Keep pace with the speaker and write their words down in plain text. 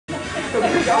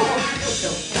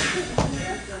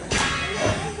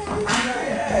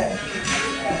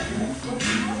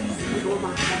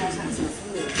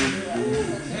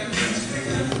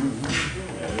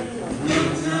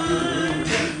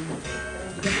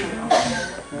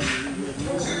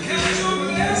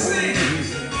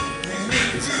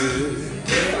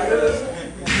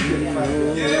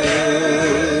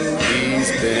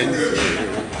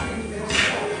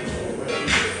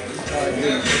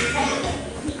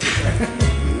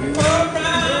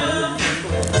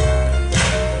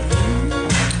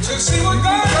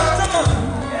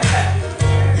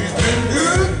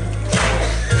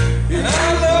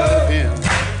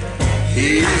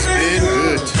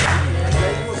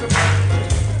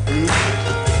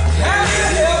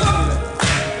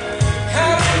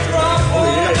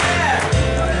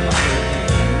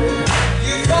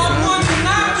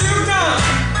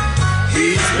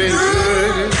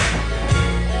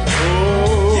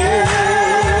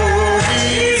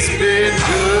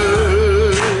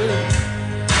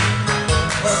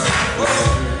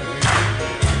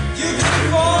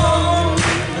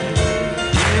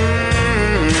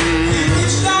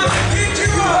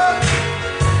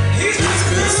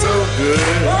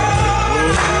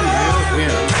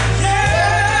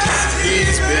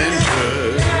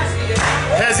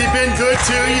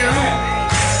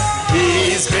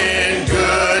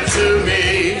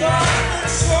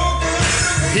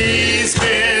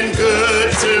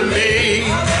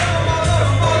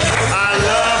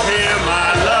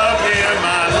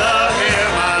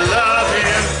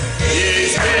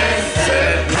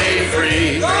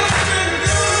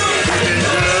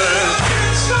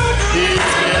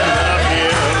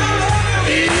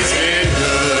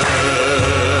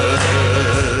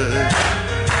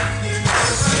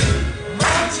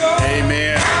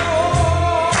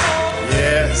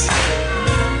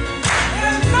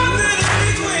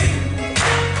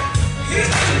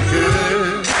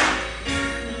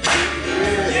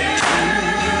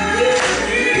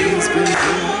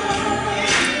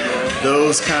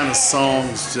Those kind of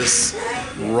songs just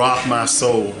rock my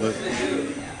soul.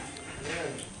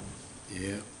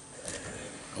 Yeah,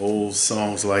 old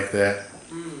songs like that.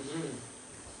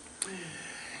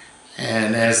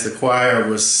 And as the choir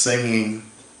was singing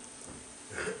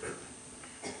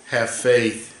Have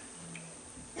Faith,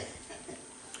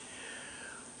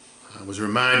 I was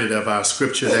reminded of our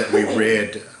scripture that we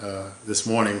read this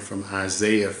morning from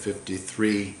Isaiah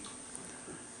 53,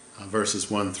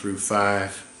 verses 1 through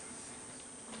 5.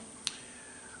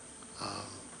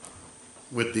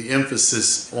 With the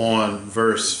emphasis on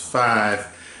verse 5,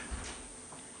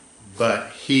 but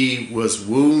he was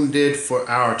wounded for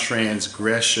our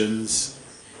transgressions,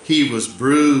 he was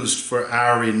bruised for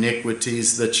our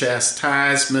iniquities, the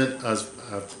chastisement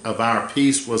of our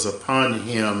peace was upon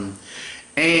him,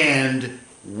 and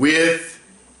with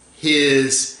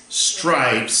his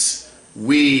stripes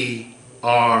we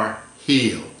are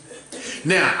healed.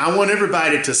 Now, I want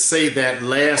everybody to say that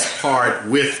last part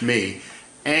with me.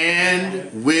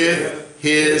 And with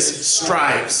his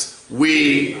stripes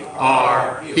we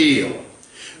are healed.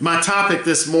 My topic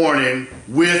this morning,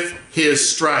 with his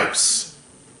stripes.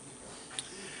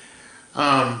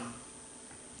 I've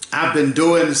been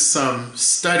doing some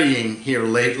studying here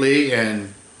lately,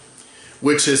 and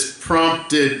which has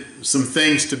prompted some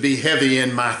things to be heavy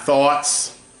in my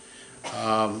thoughts.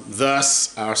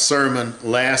 Thus, our sermon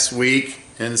last week.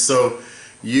 And so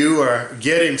you are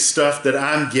getting stuff that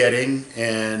I'm getting,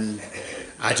 and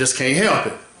I just can't help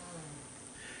it.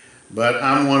 But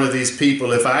I'm one of these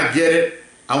people, if I get it,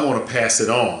 I want to pass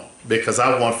it on, because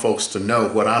I want folks to know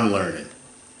what I'm learning.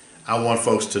 I want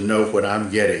folks to know what I'm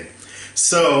getting.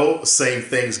 So, same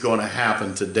thing's going to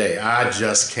happen today. I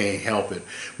just can't help it.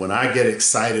 When I get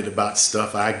excited about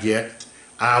stuff I get,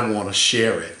 I want to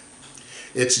share it.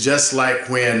 It's just like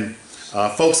when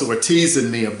folks that were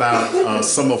teasing me about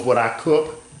some of what I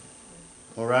cook,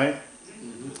 all right?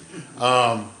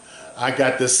 I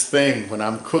got this thing when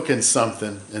I'm cooking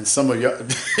something, and some of y'all,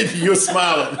 you're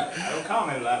smiling. No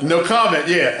comment. No comment,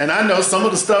 yeah. And I know some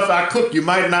of the stuff I cook you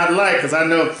might not like, because I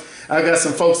know I got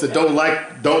some folks that don't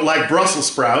like Brussels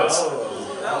sprouts,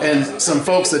 and some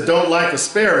folks that don't like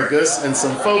asparagus, and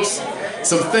some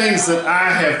things that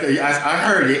I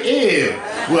heard you, ew.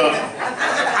 Well,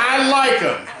 I like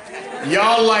them.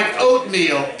 Y'all like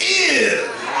oatmeal. Ew!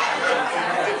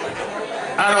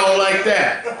 I don't like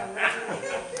that.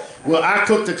 Well, I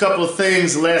cooked a couple of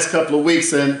things the last couple of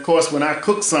weeks, and of course when I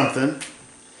cook something,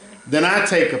 then I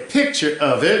take a picture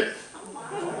of it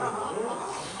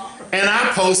and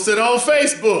I post it on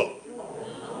Facebook.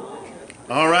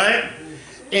 All right?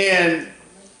 And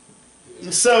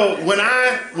So when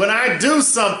I do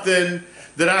something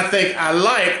that I think I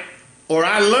like, or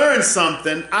I learn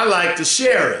something, I like to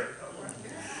share it.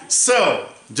 So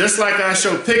just like I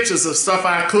show pictures of stuff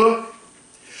I cook,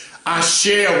 I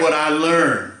share what I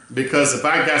learn, because if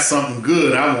I got something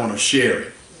good, I want to share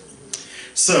it.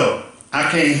 So I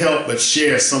can't help but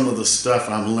share some of the stuff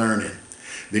I'm learning,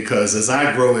 because as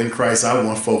I grow in Christ, I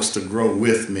want folks to grow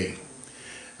with me.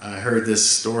 I heard this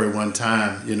story one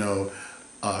time,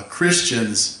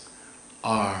 Christians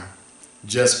are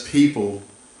just people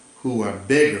who are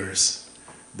beggars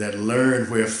that learn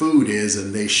where food is,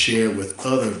 and they share with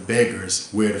other beggars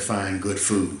where to find good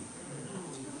food.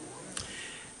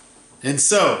 And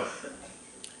so,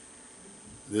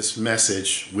 this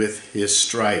message with his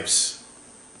stripes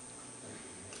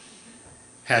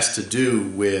has to do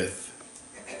with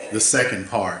the second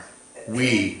part.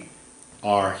 We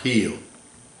are healed.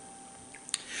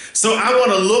 So I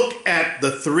want to look at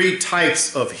the three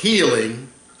types of healing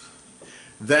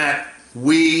that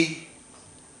we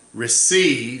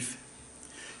receive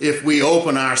if we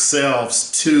open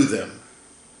ourselves to them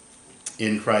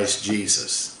in Christ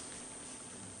Jesus.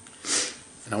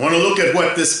 And I want to look at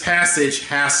what this passage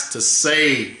has to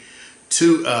say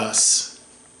to us,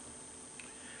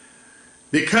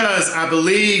 because I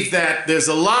believe that there's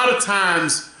a lot of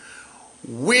times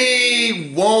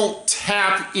we won't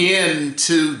tap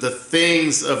into the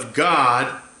things of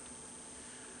God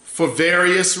for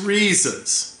various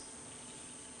reasons.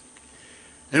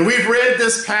 And we've read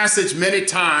this passage many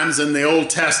times in the Old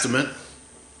Testament.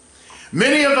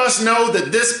 Many of us know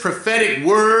that this prophetic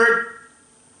word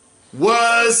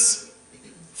was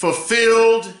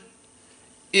fulfilled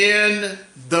in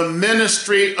the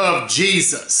ministry of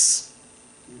Jesus.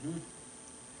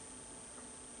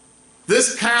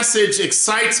 This passage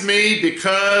excites me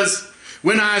because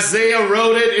when Isaiah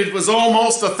wrote it, it was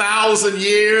almost 1,000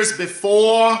 years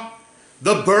before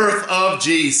the birth of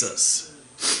Jesus.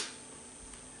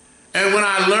 And when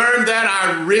I learned that,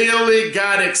 I really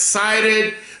got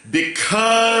excited,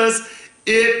 because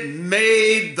it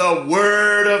made the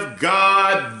Word of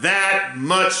God that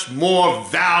much more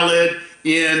valid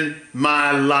in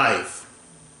my life.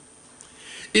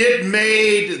 It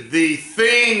made the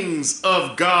things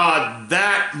of God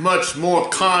that much more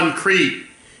concrete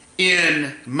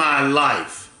in my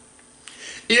life.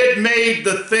 It made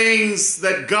the things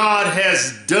that God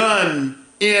has done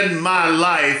in my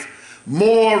life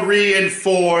more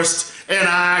reinforced, and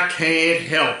I can't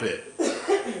help it.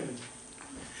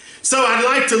 So I'd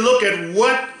like to look at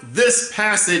what this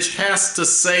passage has to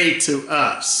say to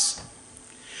us.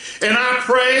 And I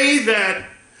pray that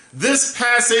this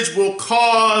passage will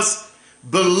cause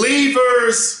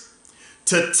believers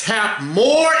to tap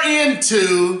more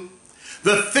into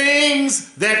the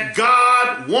things that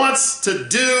God wants to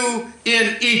do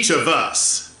in each of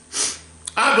us.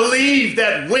 I believe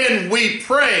that when we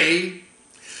pray,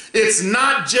 it's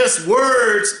not just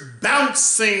words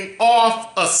bouncing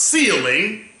off a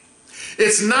ceiling.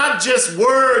 It's not just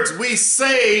words we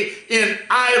say in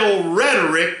idle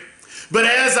rhetoric, but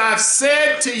as I've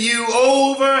said to you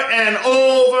over and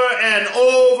over and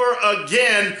over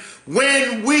again,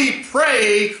 when we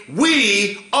pray,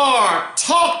 we are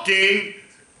talking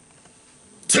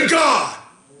to God.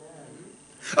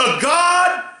 A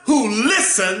God who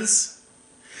listens,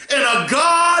 and a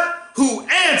God who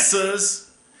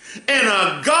answers, and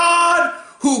a God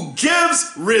who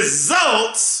gives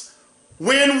results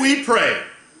when we pray.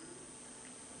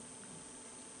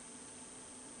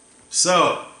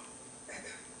 So,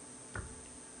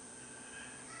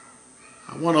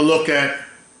 I want to look at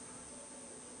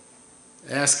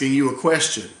asking you a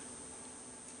question.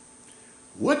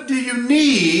 What do you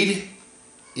need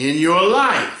in your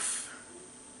life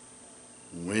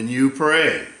when you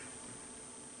pray?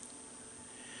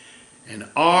 And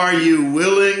are you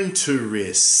willing to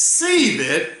receive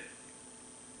it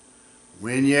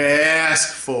when you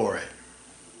ask for it?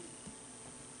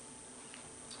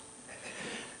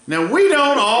 Now, we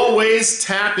don't always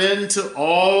tap into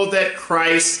all that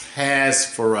Christ has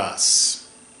for us.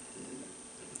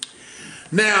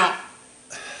 Now,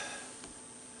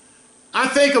 I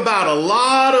think about a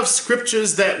lot of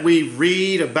scriptures that we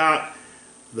read about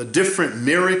the different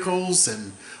miracles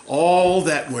and all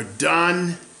that were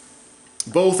done,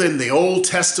 both in the Old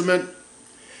Testament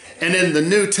and in the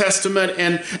New Testament.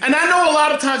 And I know a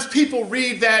lot of times people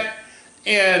read that,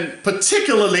 and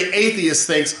particularly atheists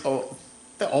think,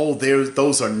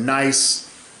 those are nice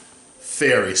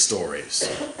fairy stories.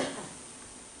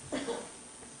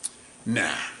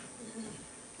 Nah,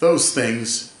 those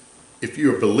things, if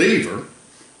you're a believer,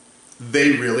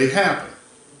 they really happen.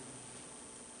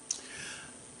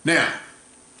 Now,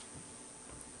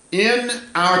 in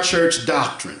our church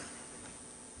doctrine,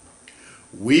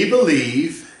 we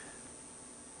believe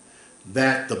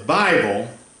that the Bible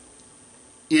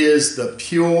is the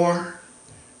pure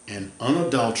and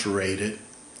unadulterated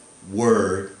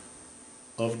Word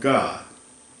of God.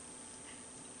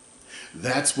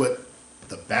 That's what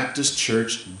the Baptist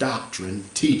Church doctrine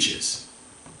teaches.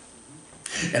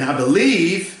 And I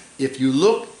believe if you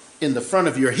look in the front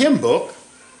of your hymn book,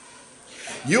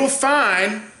 you'll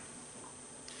find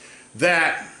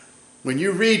that when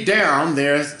you read down,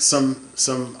 there's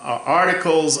some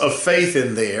articles of faith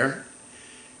in there.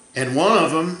 And one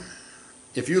of them,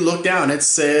 if you look down, it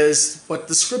says what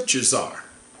the scriptures are.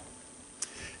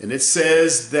 And it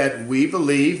says that we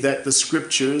believe that the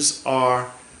scriptures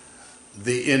are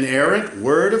the inerrant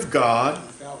Word of God,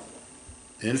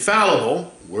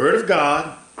 infallible Word of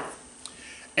God,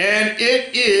 and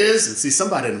it is, and see,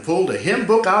 somebody done pulled a hymn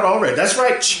book out already. That's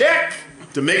right, check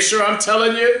to make sure I'm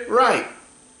telling you right.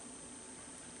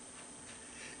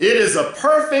 It is a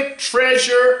perfect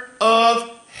treasure of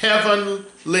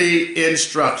heavenly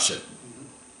instruction.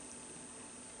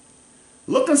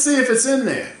 Look and see if it's in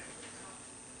there.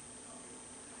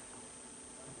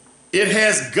 It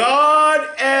has God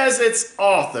as its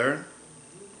author,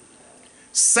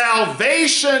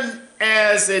 salvation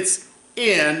as its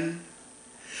end,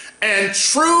 and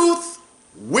truth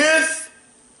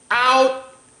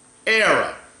without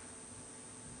error.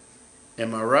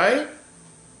 Am I right?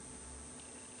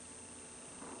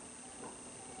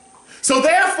 So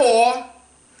therefore,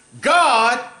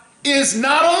 God is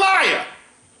not a liar.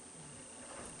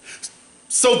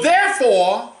 So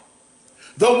therefore,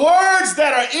 the words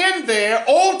that are in there,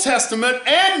 Old Testament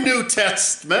and New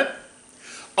Testament,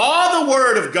 are the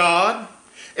Word of God.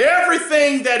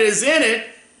 Everything that is in it,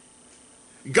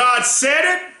 God said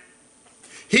it,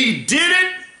 He did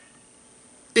it,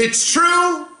 it's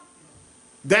true,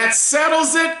 that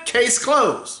settles it, case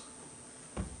closed.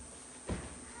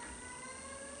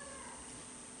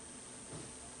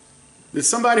 Did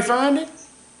somebody find it?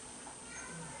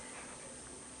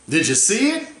 Did you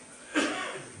see it?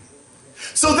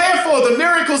 So therefore, the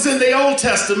miracles in the Old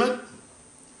Testament,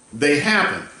 they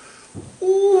happen.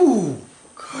 Ooh,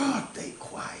 God, they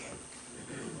quiet.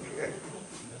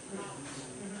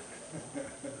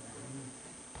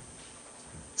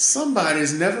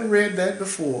 Somebody's never read that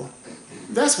before.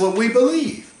 That's what we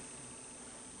believe.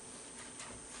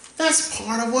 That's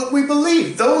part of what we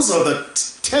believe. Those are the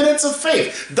tenets of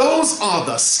faith. Those are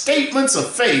the statements of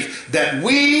faith that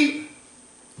we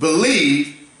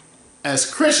believe as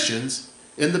Christians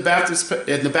in the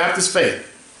Baptist faith.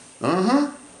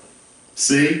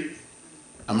 See,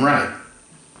 I'm right.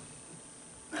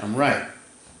 I'm right.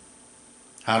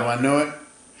 How do I know it?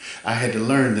 I had to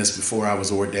learn this before I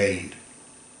was ordained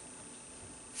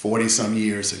 40-some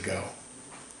years ago,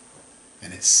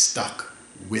 and it stuck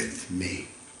with me.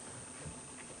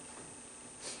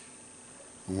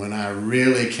 When I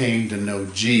really came to know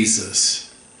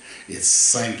Jesus, it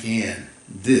sank in.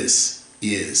 This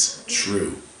is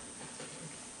true.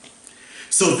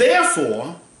 So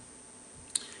therefore,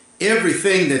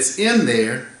 everything that's in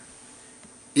there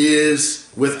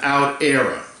is without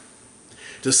error.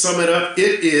 To sum it up,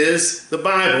 it is the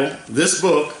Bible, this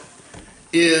book,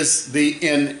 is the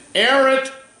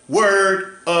inerrant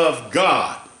Word of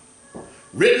God.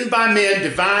 Written by men,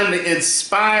 divinely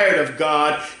inspired of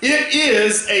God. It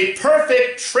is a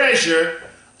perfect treasure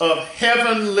of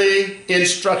heavenly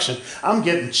instruction. I'm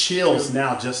getting chills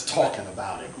now just talking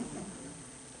about it.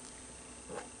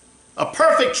 A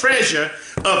perfect treasure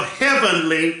of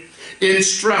heavenly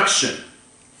instruction.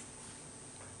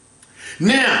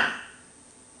 Now,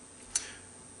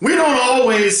 we don't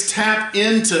always tap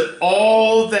into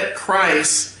all that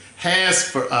Christ has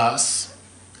for us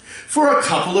for a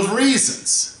couple of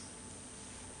reasons.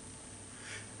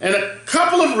 And a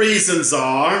couple of reasons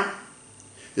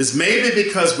is maybe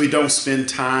because we don't spend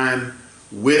time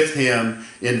with Him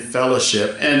in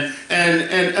fellowship. And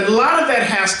a lot of that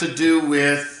has to do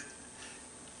with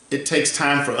it takes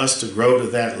time for us to grow to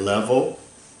that level.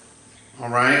 All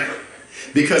right?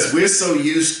 Because we're so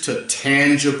used to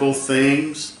tangible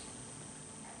things.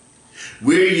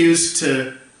 We're used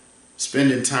to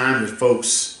spending time with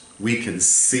folks we can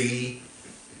see,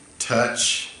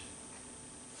 touch,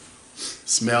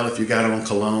 smell if you got on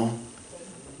cologne.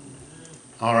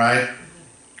 All right?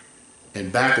 And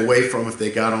back away from if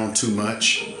they got on too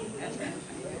much.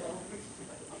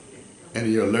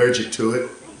 And you're allergic to it.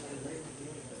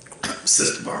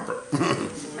 Sister Barbara.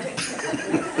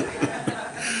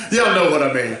 Y'all know what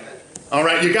I mean. All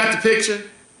right, you got the picture?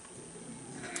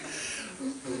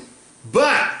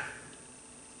 But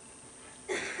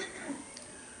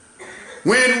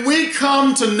When we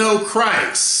come to know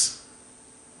Christ,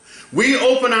 we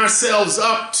open ourselves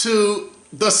up to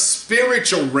the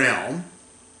spiritual realm,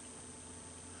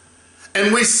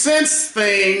 and we sense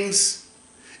things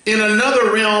in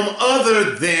another realm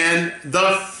other than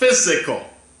the physical.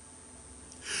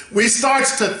 We start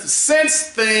to sense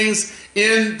things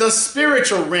in the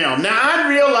spiritual realm. Now, I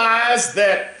realize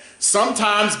that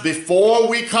sometimes before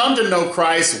we come to know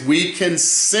Christ, we can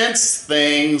sense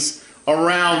things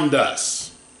around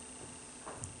us.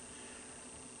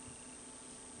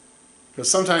 Because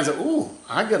sometimes,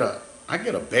 I get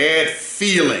a bad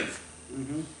feeling.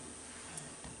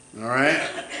 All right?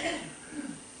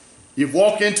 You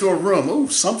walk into a room,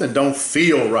 something don't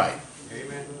feel right.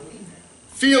 Amen.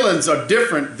 Feelings are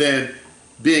different than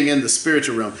being in the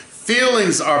spiritual realm.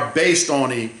 Feelings are based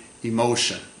on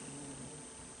emotion.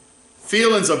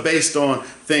 Feelings are based on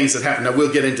things that happen. Now,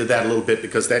 we'll get into that a little bit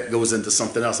because that goes into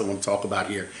something else I want to talk about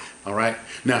here. All right?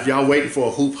 Now, if y'all waiting for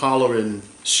a hoop, holler, and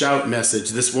shout message,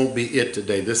 this won't be it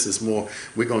today. This is more,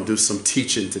 we're going to do some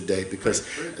teaching today because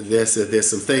there's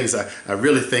some things I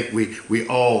really think we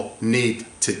all need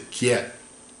to get.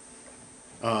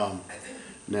 Now,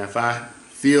 if I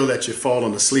feel that you're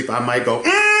falling asleep, I might go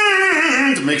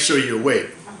to make sure you're awake.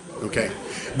 Okay?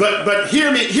 But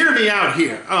hear me out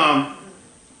here.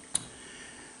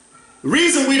 The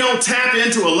reason we don't tap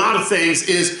into a lot of things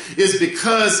is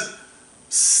because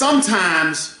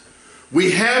sometimes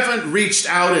we haven't reached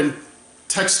out and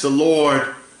touched the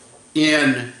Lord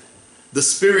in the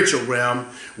spiritual realm.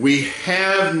 We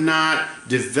have not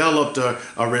developed a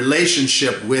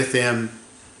relationship with Him,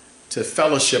 to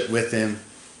fellowship with Him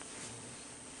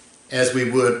as we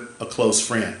would a close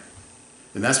friend.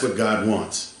 And that's what God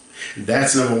wants.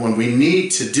 That's number one. We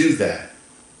need to do that.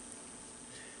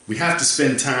 We have to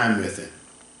spend time with Him.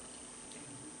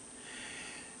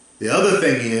 The other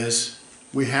thing is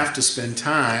we have to spend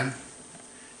time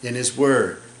in His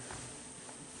Word.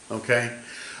 Okay?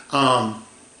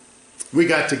 We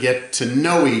got to get to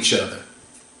know each other.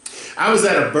 I was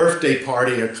at a birthday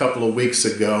party a couple of weeks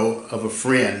ago of a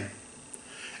friend,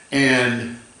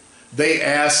 and they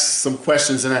asked some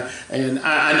questions, and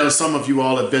I know some of you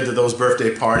all have been to those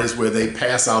birthday parties where they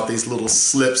pass out these little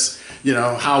slips. You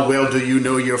know, how well do you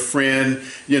know your friend?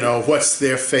 You know, what's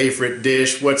their favorite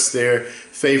dish? What's their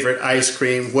favorite ice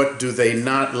cream? What do they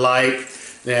not like?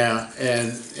 Now,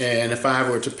 and if I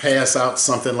were to pass out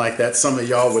something like that, some of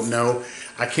y'all would know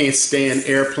I can't stand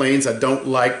airplanes. I don't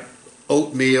like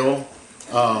oatmeal.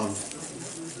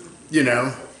 You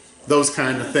know, those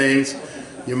kind of things.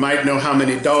 You might know how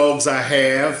many dogs I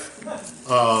have.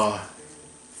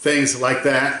 Things like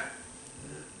that.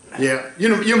 Yeah,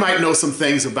 you might know some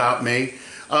things about me.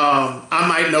 I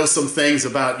might know some things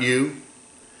about you.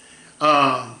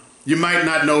 You might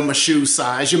not know my shoe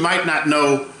size. You might not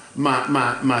know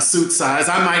my suit size.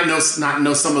 I might not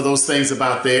know some of those things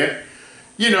about there.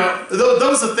 You know,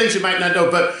 those are things you might not know.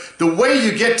 But the way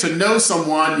you get to know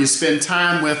someone, you spend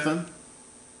time with them.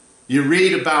 You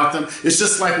read about them. It's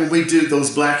just like when we do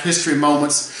those Black History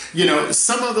moments. You know,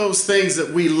 some of those things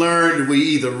that we learned, we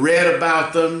either read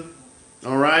about them,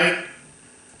 all right,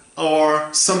 or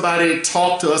somebody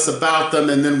talked to us about them,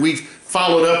 and then we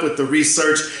followed up with the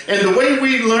research. And the way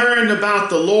we learn about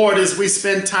the Lord is we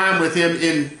spend time with Him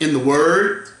in the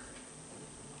Word,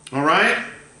 all right?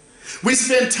 We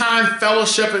spend time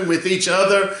fellowshipping with each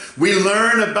other. We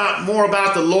learn more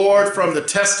about the Lord from the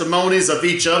testimonies of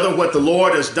each other, what the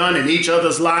Lord has done in each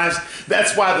other's lives.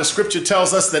 That's why the scripture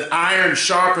tells us that iron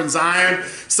sharpens iron.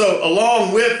 So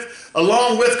along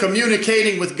with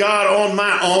communicating with God on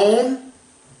my own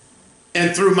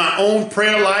and through my own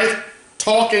prayer life,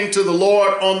 talking to the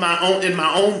Lord in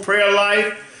my own prayer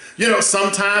life, you know,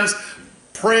 sometimes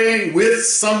praying with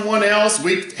someone else.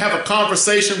 We have a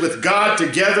conversation with God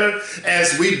together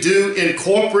as we do in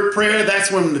corporate prayer. That's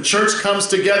when the church comes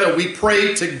together. We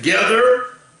pray together.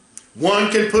 One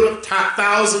can put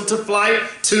 1,000 to flight.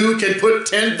 Two can put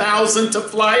 10,000 to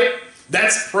flight.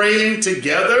 That's praying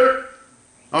together.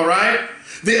 All right.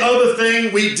 The other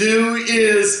thing we do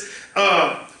is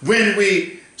when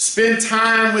we spend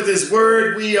time with His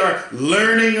Word, we are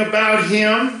learning about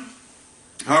Him.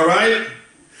 All right.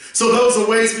 So those are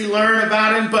ways we learn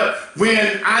about Him. But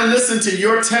when I listen to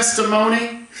your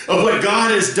testimony of what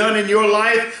God has done in your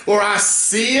life, or I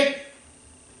see it,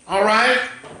 all right,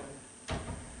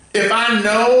 if I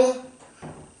know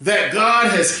that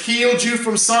God has healed you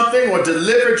from something or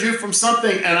delivered you from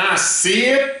something, and I see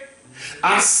it,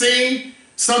 I see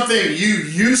something you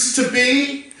used to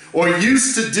be or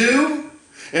used to do,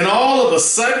 and all of a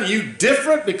sudden you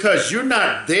different because you're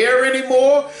not there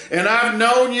anymore, and I've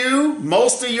known you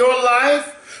most of your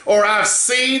life, or I've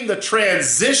seen the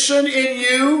transition in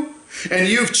you, and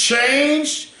you've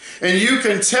changed, and you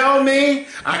can tell me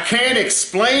I can't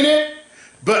explain it,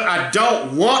 but I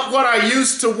don't want what I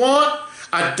used to want.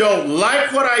 I don't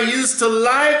like what I used to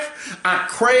like. I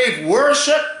crave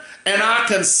worship, and I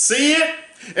can see it,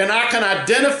 and I can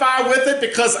identify with it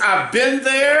because I've been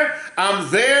there.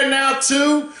 I'm there now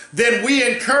too. Then we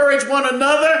encourage one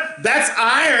another. That's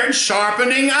iron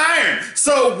sharpening iron.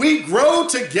 So we grow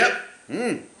together.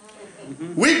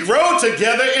 We grow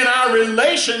together in our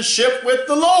relationship with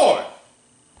the Lord.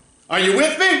 Are you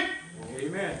with me?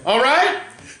 Amen. All right?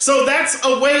 So that's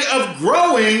a way of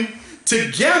growing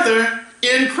together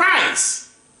in Christ.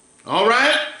 All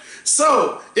right?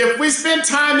 So if we spend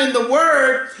time in the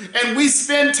Word and we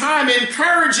spend time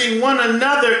encouraging one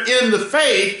another in the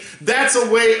faith, that's a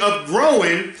way of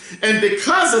growing. And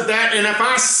because of that, and if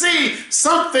I see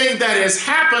something that has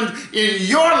happened in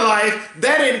your life,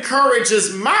 that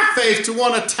encourages my faith to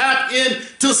want to tap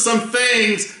into some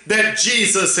things that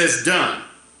Jesus has done.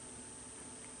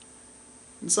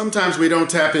 And sometimes we don't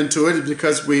tap into it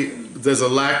because there's a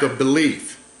lack of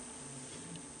belief.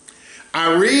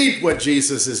 I read what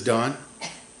Jesus has done,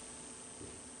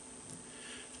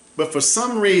 but for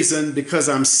some reason, because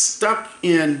I'm stuck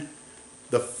in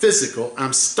the physical,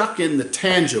 I'm stuck in the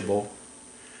tangible,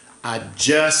 I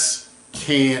just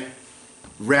can't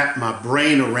wrap my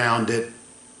brain around it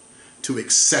to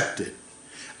accept it.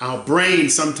 Our brain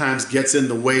sometimes gets in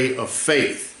the way of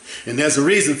faith, and there's a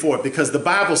reason for it, because the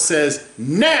Bible says,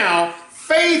 now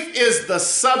faith is the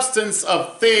substance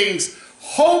of things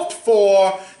hoped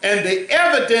for and the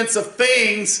evidence of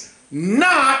things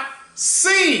not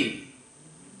seen.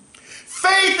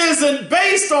 Faith isn't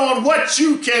based on what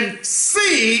you can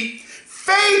see.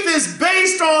 Faith is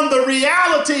based on the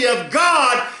reality of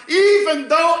God, even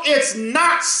though it's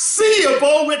not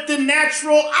seeable with the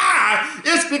natural eye.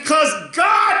 It's because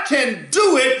God can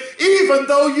do it even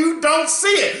though you don't see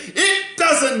it. It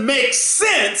doesn't make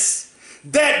sense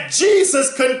that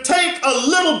Jesus can take a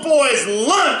little boy's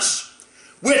lunch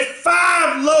with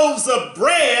 5 loaves of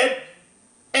bread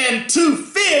and 2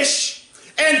 fish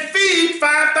and feed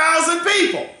 5,000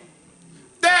 people.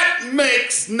 That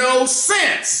makes no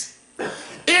sense.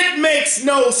 It makes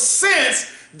no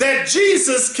sense that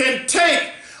Jesus can take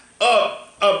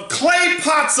clay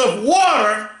pots of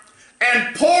water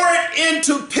and pour it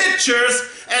into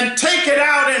pitchers and take it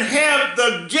out and have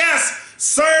the guests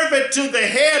serve it to the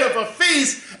head of a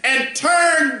feast and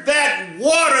turn that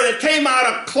water that came out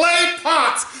of clay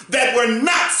pots that were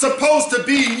not supposed to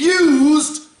be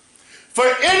used for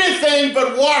anything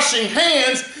but washing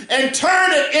hands and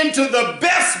turn it into the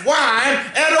best wine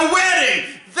at a wedding.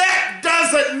 That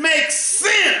doesn't make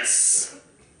sense.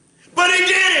 But he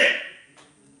did it.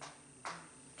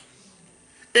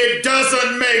 It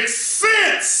doesn't make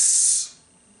sense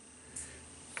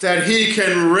that he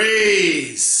can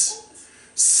raise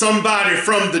somebody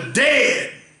from the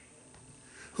dead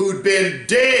who'd been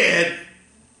dead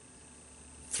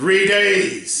 3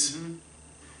 days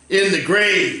in the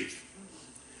grave,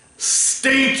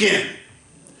 stinking,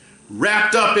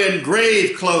 wrapped up in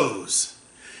grave clothes,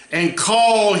 and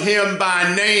call him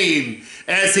by name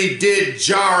as he did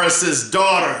Jairus'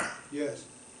 daughter. Yes.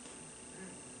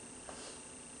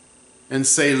 And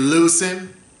say, loose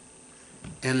him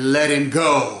and let him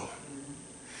go.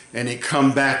 And he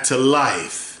come back to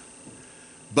life.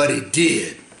 But he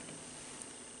did.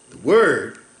 The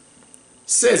Word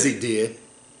says he did,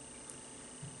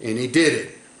 and he did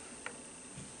it.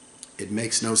 It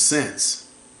makes no sense,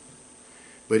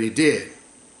 but he did.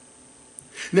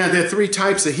 Now, there are 3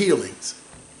 types of healings.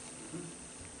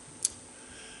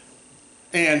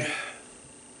 And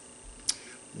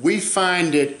we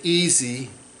find it easy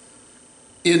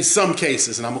in some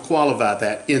cases, and I'm going to qualify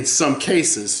that, in some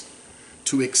cases,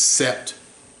 to accept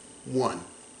one.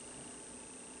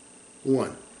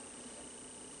 One.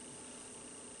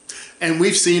 And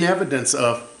we've seen evidence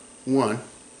of one.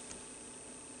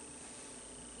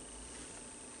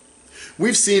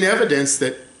 We've seen evidence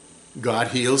that God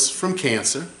heals from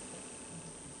cancer.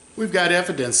 We've got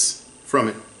evidence from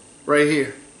it right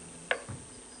here.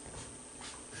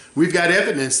 We've got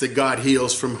evidence that God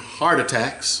heals from heart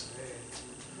attacks.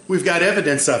 We've got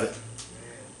evidence of it.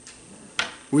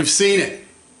 We've seen it.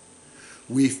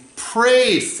 We've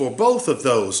prayed for both of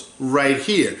those right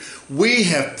here. We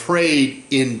have prayed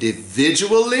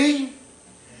individually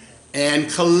and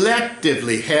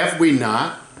collectively, have we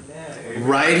not?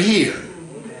 Right here.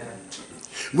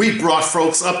 We brought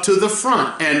folks up to the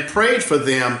front and prayed for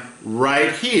them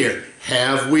right here.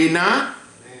 Have we not?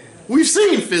 We've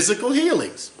seen physical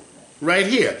healings right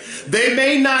here. They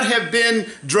may not have been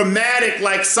dramatic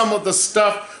like some of the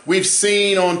stuff we've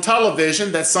seen on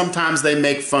television that sometimes they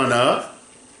make fun of.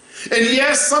 And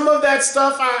yes, some of that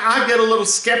stuff I get a little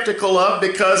skeptical of,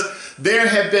 because there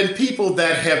have been people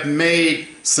that have made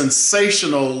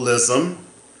sensationalism,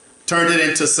 turned it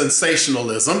into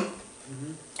sensationalism,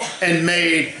 and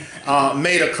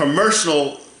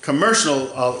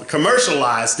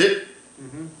commercialized it.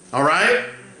 All right?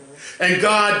 And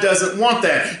God doesn't want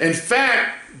that. In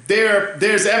fact,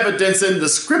 there's evidence in the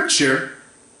scripture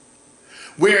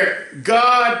where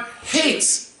God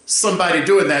hates somebody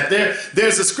doing that.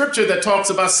 There's a scripture that talks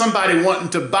about somebody wanting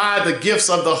to buy the gifts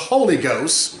of the Holy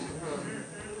Ghost.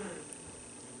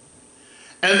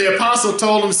 And the apostle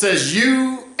told him, says,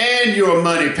 you and your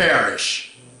money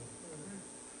perish,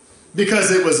 because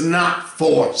it was not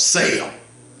for sale.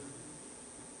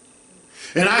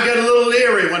 And I get a little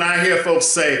leery when I hear folks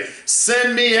say,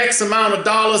 send me X amount of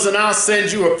dollars and I'll send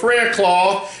you a prayer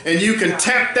cloth and you can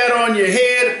tap that on your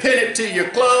head, pin it to your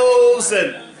clothes,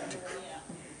 and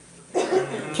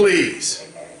please.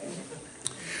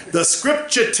 The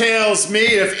scripture tells me,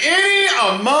 if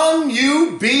any among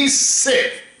you be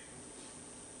sick,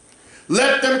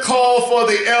 let them call for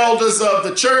the elders of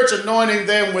the church, anointing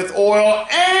them with oil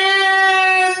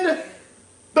and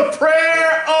the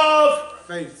prayer of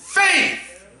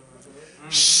faith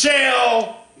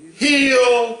shall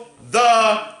heal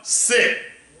the sick.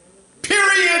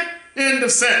 Period. End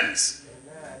of sentence.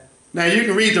 Now you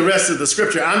can read the rest of the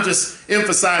scripture. I'm just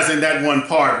emphasizing that one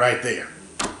part right there.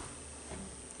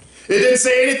 It didn't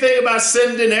say anything about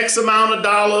sending X amount of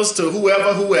dollars to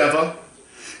whoever.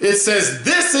 It says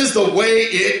this is the way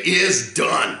it is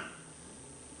done.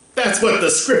 That's what the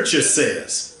scripture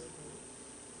says.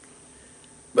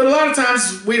 But a lot of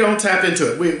times we don't tap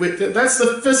into it. That's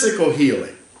the physical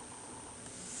healing.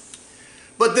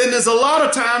 But then there's a lot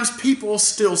of times people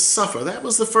still suffer. That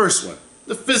was the first one,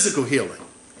 the physical healing.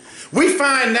 We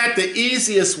find that the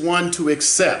easiest one to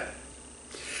accept.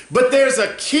 But there's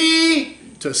a key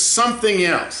to something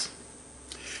else.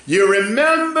 You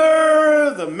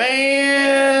remember the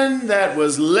man that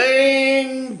was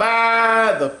laying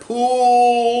by the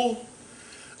pool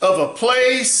of a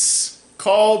place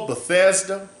called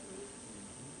Bethesda?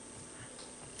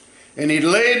 And he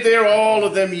laid there all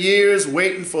of them years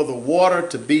waiting for the water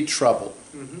to be troubled.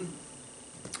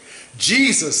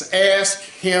 Jesus asked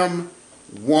him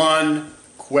one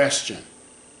question.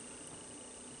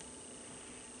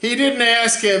 He didn't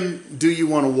ask him, do you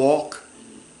want to walk?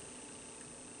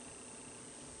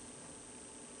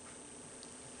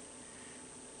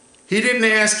 He didn't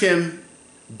ask him,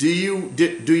 do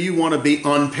you want to be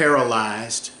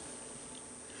unparalyzed?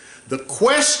 The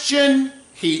question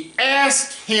he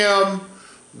asked him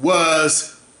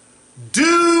was,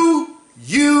 do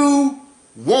you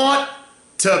want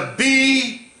to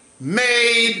be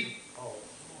made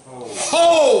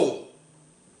whole?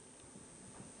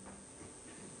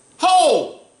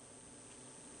 Whole.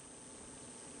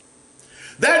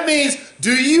 That means,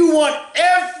 do you want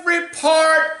every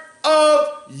part of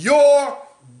your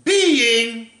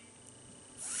being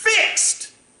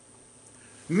fixed,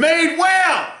 made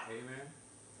well?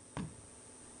 Amen.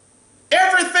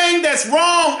 Everything that's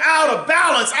wrong, out of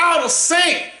balance, out of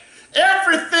sync,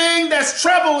 everything that's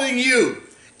troubling you,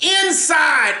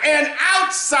 inside and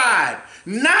outside,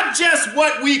 not just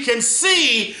what we can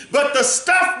see, but the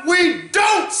stuff we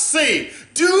don't see.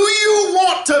 Do you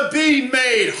want to be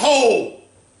made whole?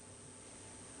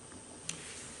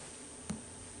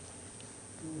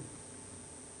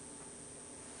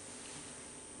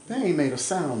 They ain't made a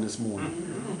sound this morning.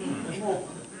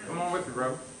 Come on with it,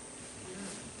 brother.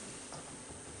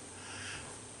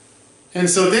 And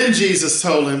so then Jesus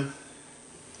told him,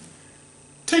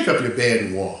 take up your bed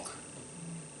and walk.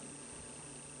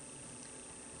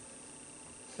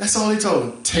 That's all he told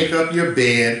him. Take up your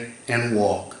bed and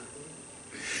walk.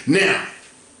 Now,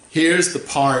 here's the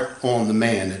part on the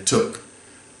man that took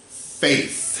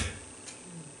faith.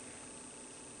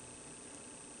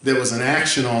 There was an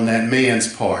action on that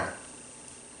man's part.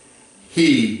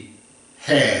 He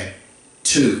had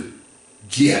to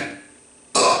get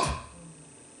up.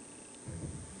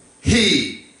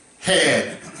 He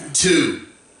had to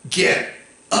get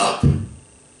up.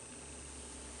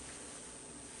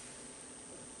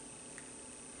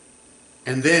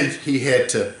 And then he had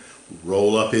to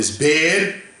roll up his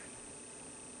bed.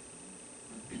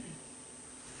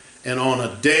 And on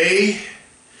a day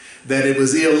that it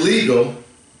was illegal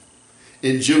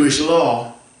in Jewish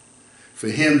law for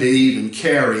him to even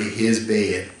carry his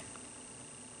bed,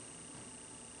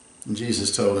 and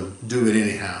Jesus told him, do it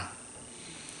anyhow.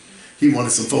 He wanted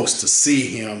some folks to see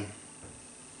him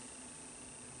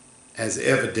as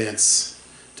evidence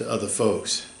to other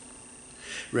folks.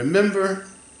 Remember,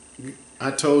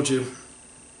 I told you,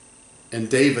 and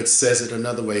David says it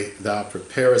another way, thou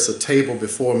preparest a table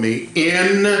before me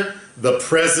in the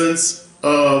presence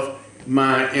of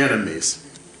my enemies.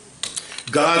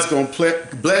 God's going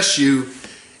to bless you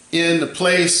in the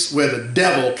place where the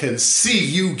devil can see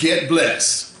you get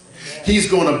blessed. He's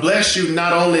going to bless you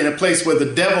not only in a place where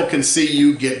the devil can see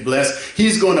you get blessed,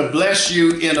 he's going to bless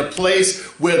you in a place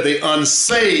where the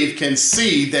unsaved can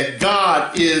see that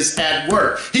God is at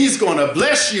work. He's going to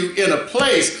bless you in a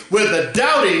place where the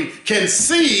doubting can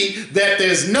see that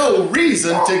there's no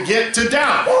reason to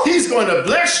doubt. He's going to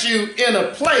bless you in a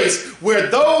place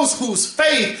where those whose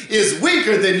faith is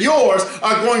weaker than yours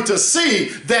are going to see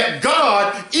that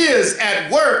God is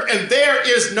at work, and there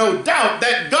is no doubt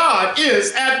that God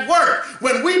is at work.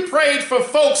 When we prayed for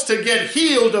folks to get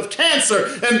healed of cancer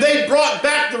and they brought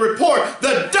back the report,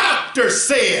 the doctor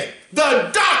said the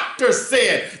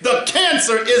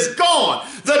cancer is gone.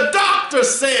 The doctor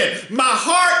said my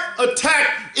heart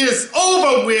attack is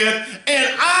over with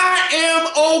and I am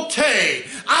okay.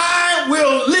 I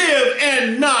will live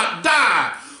and not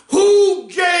die. Who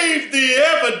gave the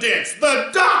evidence? The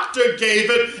doctor gave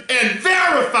it and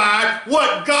verified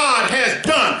what God has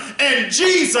done. And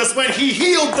Jesus, when he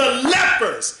healed the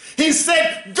lepers, he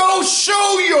said, go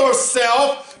show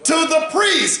yourself to the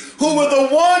priests, who were the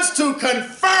ones to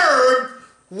confirm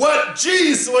what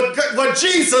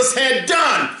Jesus had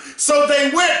done. So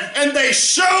they went and they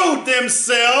showed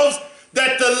themselves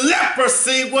that the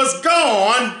leprosy was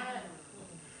gone,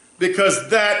 because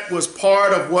that was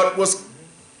part of what was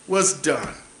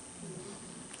done.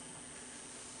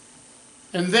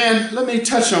 And then let me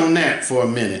touch on that for a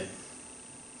minute.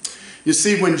 You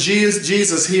see, when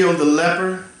Jesus healed the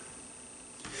leper,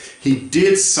 he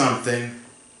did something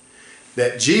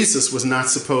that Jesus was not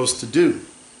supposed to do.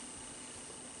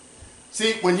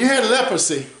 See, when you had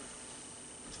leprosy,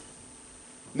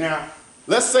 now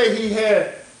let's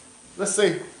say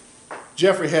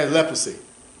Jeffrey had leprosy.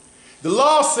 The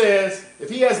law says if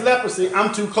he has leprosy,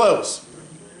 I'm too close.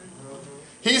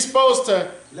 He's supposed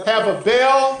to have a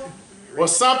bell or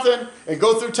something and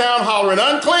go through town hollering,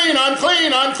 unclean,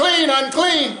 unclean, unclean,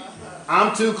 unclean.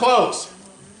 I'm too close.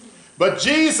 But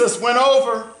Jesus went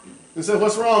over and said,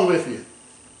 what's wrong with you?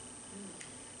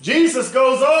 Jesus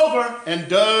goes over and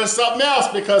does something else,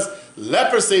 because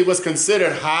leprosy was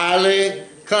considered highly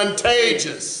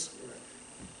contagious.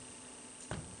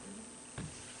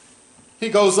 He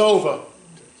goes over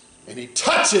and he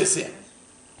touches him.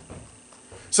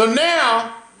 So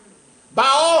now, by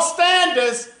all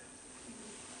standards,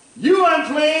 you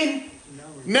unclean,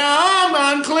 now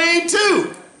I'm unclean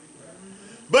too.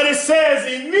 But it says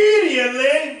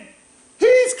immediately,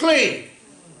 he's clean.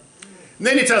 And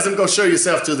then he tells him, go show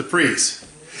yourself to the priest.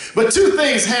 But two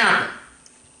things happen.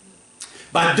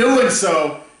 By doing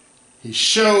so, he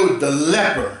showed the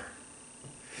leper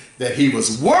that he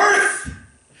was worth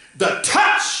the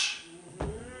touch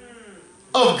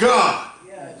of God.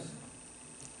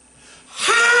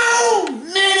 How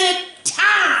many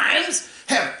times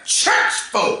have church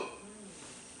folk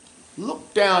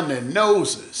looked down their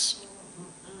noses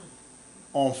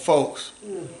on folks?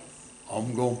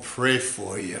 I'm going to pray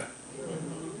for you,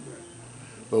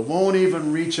 but won't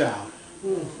even reach out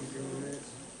and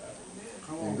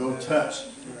go touch.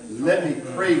 Let me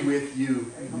pray with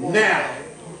you now.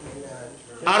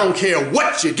 I don't care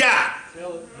what you got.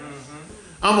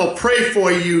 I'm going to pray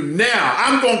for you now.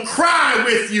 I'm going to cry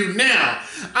with you now.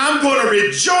 I'm going to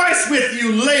rejoice with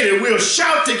you later. We'll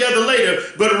shout together later.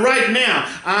 But right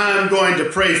now, I'm going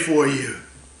to pray for you.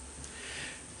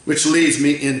 Which leads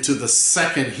me into the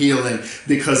second healing,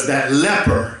 because that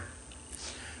leper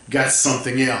got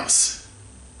something else.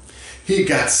 He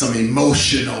got some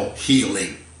emotional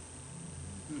healing.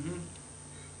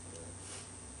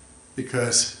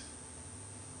 Because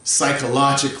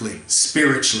psychologically,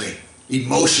 spiritually,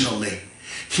 emotionally,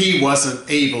 he wasn't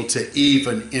able to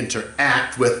even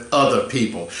interact with other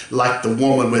people. Like the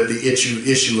woman with the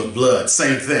issue of blood,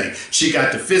 same thing. She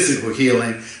got the physical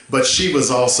healing, but she was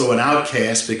also an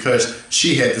outcast because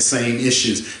she had the same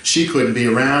issues. She couldn't be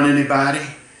around anybody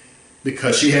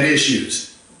because she had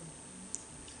issues.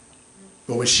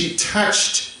 But when she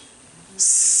touched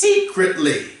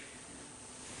secretly,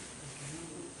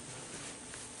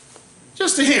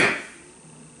 just to him,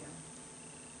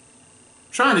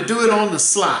 trying to do it on the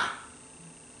sly,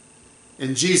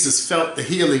 and Jesus felt the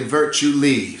healing virtue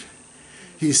leave.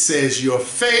 He says, your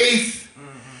faith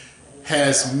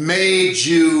has made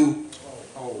you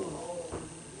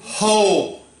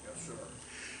whole.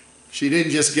 She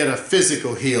didn't just get a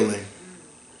physical healing.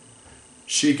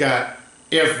 She got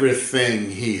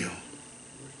everything healed.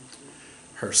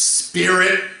 her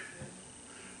spirit,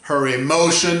 her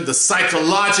emotion, the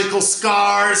psychological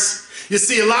scars. You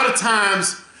see, a lot of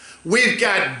times we've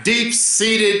got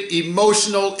deep-seated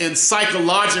emotional and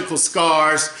psychological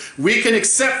scars. We can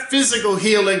accept physical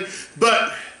healing,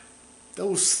 but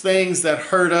those things that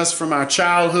hurt us from our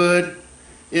childhood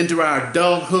into our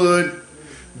adulthood,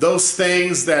 those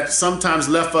things that sometimes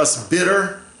left us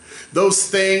bitter, those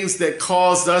things that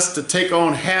caused us to take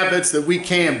on habits that we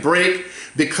can't break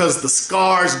because the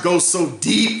scars go so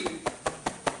deep.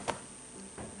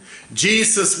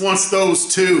 Jesus wants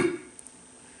those too.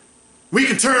 We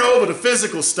can turn over the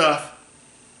physical stuff,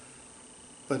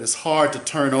 but it's hard to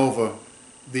turn over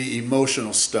the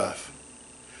emotional stuff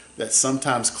that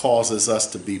sometimes causes us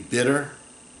to be bitter,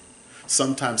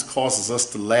 sometimes causes us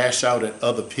to lash out at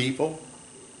other people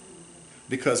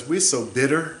because we're so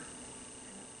bitter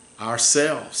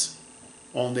ourselves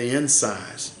on the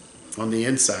inside.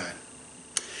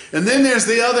 And then there's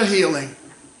the other healing,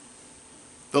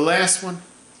 the last one.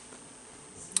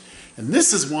 And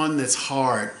this is one that's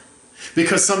hard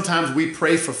because sometimes we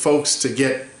pray for folks to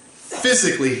get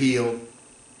physically healed,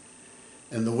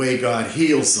 and the way God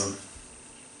heals them,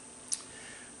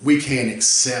 we can't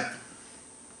accept.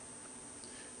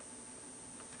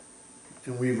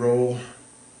 And we roll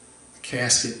a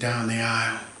casket down the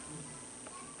aisle,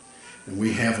 and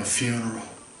we have a funeral.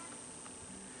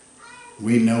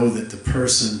 We know that the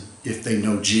person, if they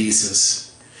know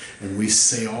Jesus, and we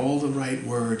say all the right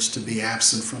words to be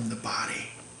absent from the body,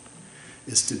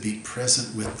 is to be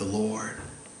present with the Lord.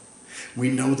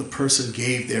 We know the person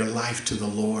gave their life to the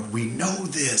Lord. We know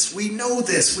this. We know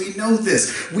this. We know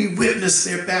this. We witnessed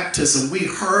their baptism. We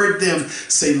heard them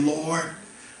say, Lord,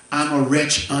 I'm a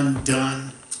wretch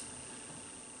undone.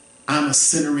 I'm a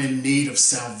sinner in need of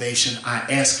salvation. I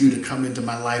ask you to come into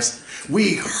my life.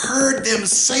 We heard them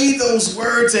say those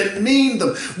words and mean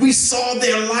them. We saw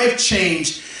their life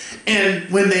change. And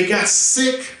when they got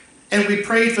sick and we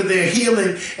prayed for their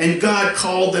healing and God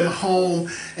called them home,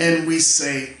 and we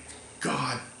say,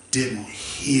 God didn't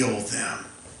heal them.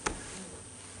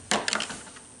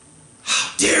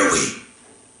 How dare we?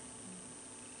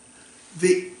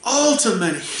 The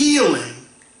ultimate healing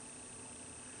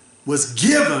was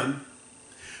given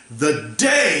the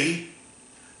day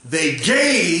they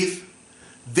gave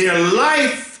their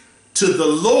life to the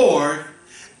Lord,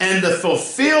 and the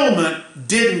fulfillment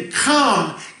didn't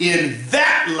come in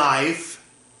that life.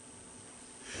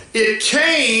 It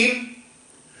came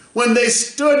when they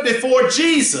stood before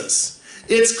Jesus.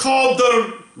 It's called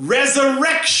the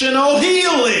resurrectional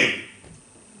healing.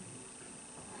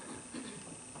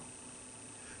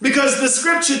 Because the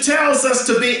scripture tells us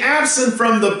to be absent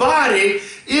from the body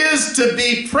is to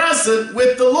be present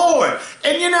with the Lord.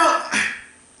 And you know,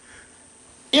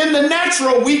 in the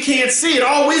natural, we can't see it.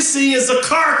 All we see is a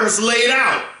carcass laid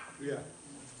out. Yeah.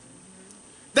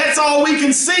 That's all we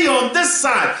can see on this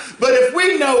side. But if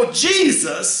we know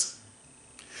Jesus,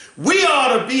 we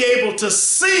ought to be able to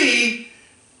see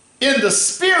in the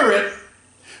spirit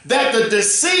that the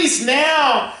deceased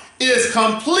now is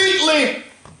completely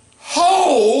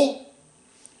whole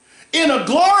in a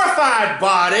glorified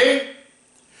body,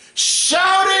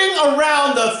 shouting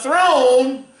around the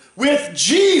throne with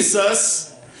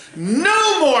Jesus.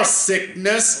 No more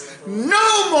sickness,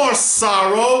 no more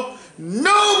sorrow,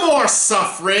 no more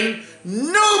suffering,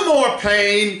 no more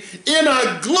pain, in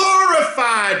a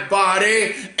glorified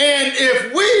body. And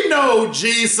if we know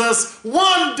Jesus,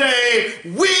 one day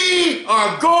we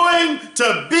are going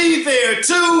to be there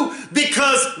too,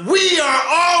 because we are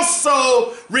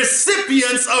also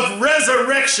recipients of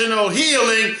resurrectional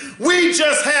healing. We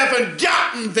just haven't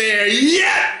gotten there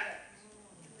yet.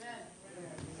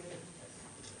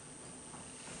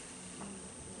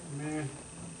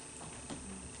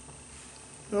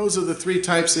 Those are the three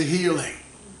types of healing.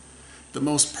 The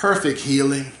most perfect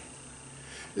healing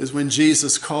is when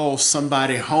Jesus calls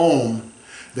somebody home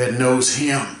that knows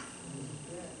him,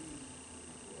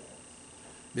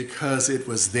 because it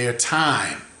was their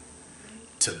time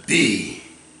to be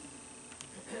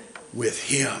with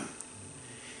him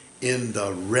in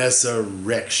the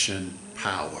resurrection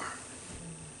power.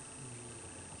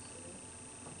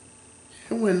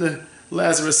 And when the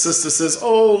Lazarus' sister says,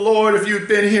 "Oh Lord, if you'd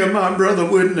been here, my brother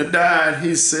wouldn't have died,"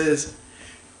 he says,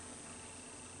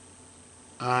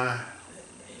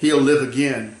 he'll live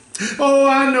again. "Oh,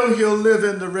 I know he'll live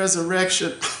in the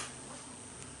resurrection."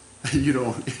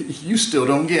 You still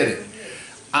don't get it.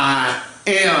 I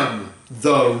am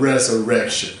the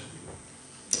resurrection.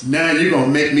 Now you're going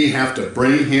to make me have to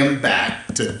bring him back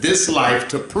to this life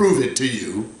to prove it to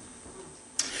you.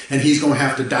 And he's going to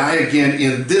have to die again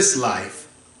in this life.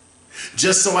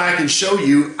 just so I can show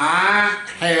you I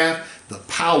have the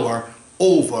power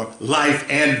over life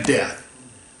and death.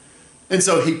 And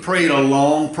so he prayed a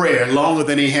long prayer, longer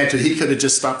than he had to. He could have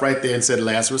just stopped right there and said,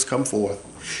 Lazarus, come forth.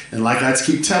 And like I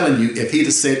keep telling you, if he'd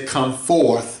have said, come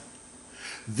forth,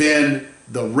 then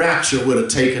the rapture would have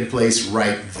taken place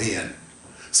right then.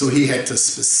 So he had to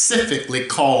specifically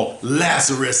call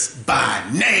Lazarus by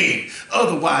name.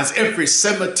 Otherwise, every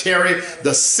cemetery,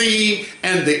 the sea,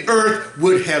 and the earth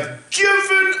would have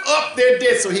given up their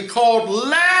dead. So he called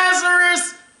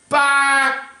Lazarus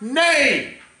by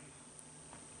name.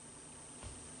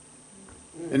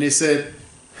 And he said,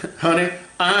 honey,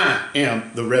 I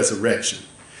am the resurrection.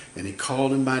 And he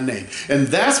called him by name. And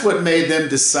that's what made them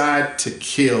decide to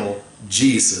kill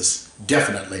Jesus,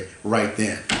 definitely, right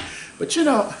then. But you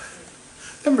know,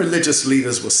 them religious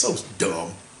leaders were so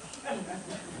dumb.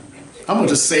 I'm going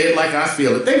to just say it like I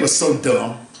feel it. They were so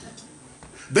dumb.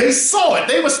 They saw it.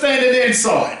 They were standing there and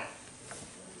saw it.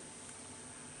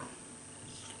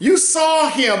 You saw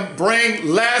him bring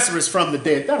Lazarus from the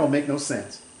dead. That don't make no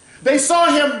sense. They saw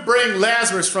him bring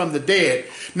Lazarus from the dead.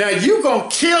 Now you gonna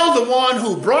kill the one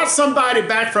who brought somebody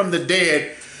back from the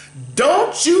dead.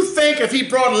 Don't you think if he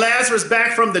brought Lazarus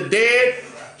back from the dead,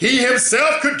 he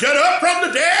himself could get up from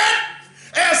the dead?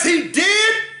 As he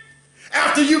did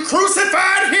after you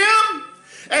crucified him?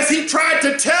 As he tried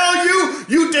to tell you,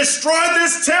 you destroy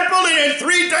this temple and in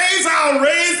 3 days I'll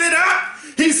raise it up.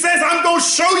 He says, I'm going to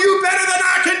show you better than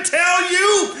I can tell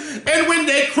you. And when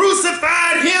they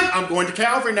crucified him, I'm going to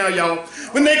Calvary now, y'all.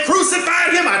 When they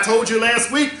crucified him, I told you last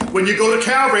week, when you go to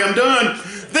Calvary, I'm done.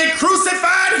 They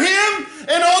crucified him,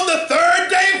 and on the 3rd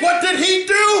day, what did he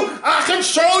do? I can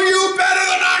show you better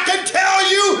than I can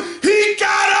tell you. He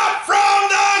got up from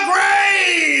the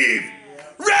grave.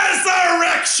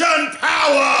 Resurrection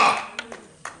power.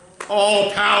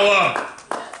 All power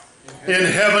in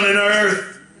heaven and earth.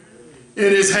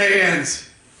 In his hands,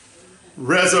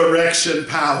 resurrection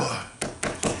power.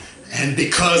 And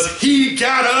because he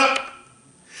got up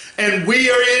and we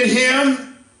are in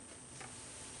him,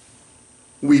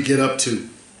 we get up too.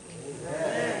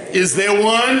 Is there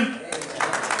one?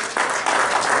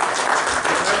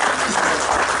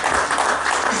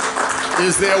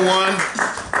 Is there one?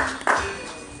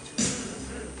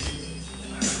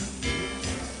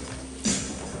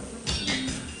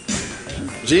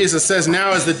 Jesus says,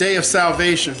 now is the day of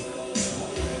salvation.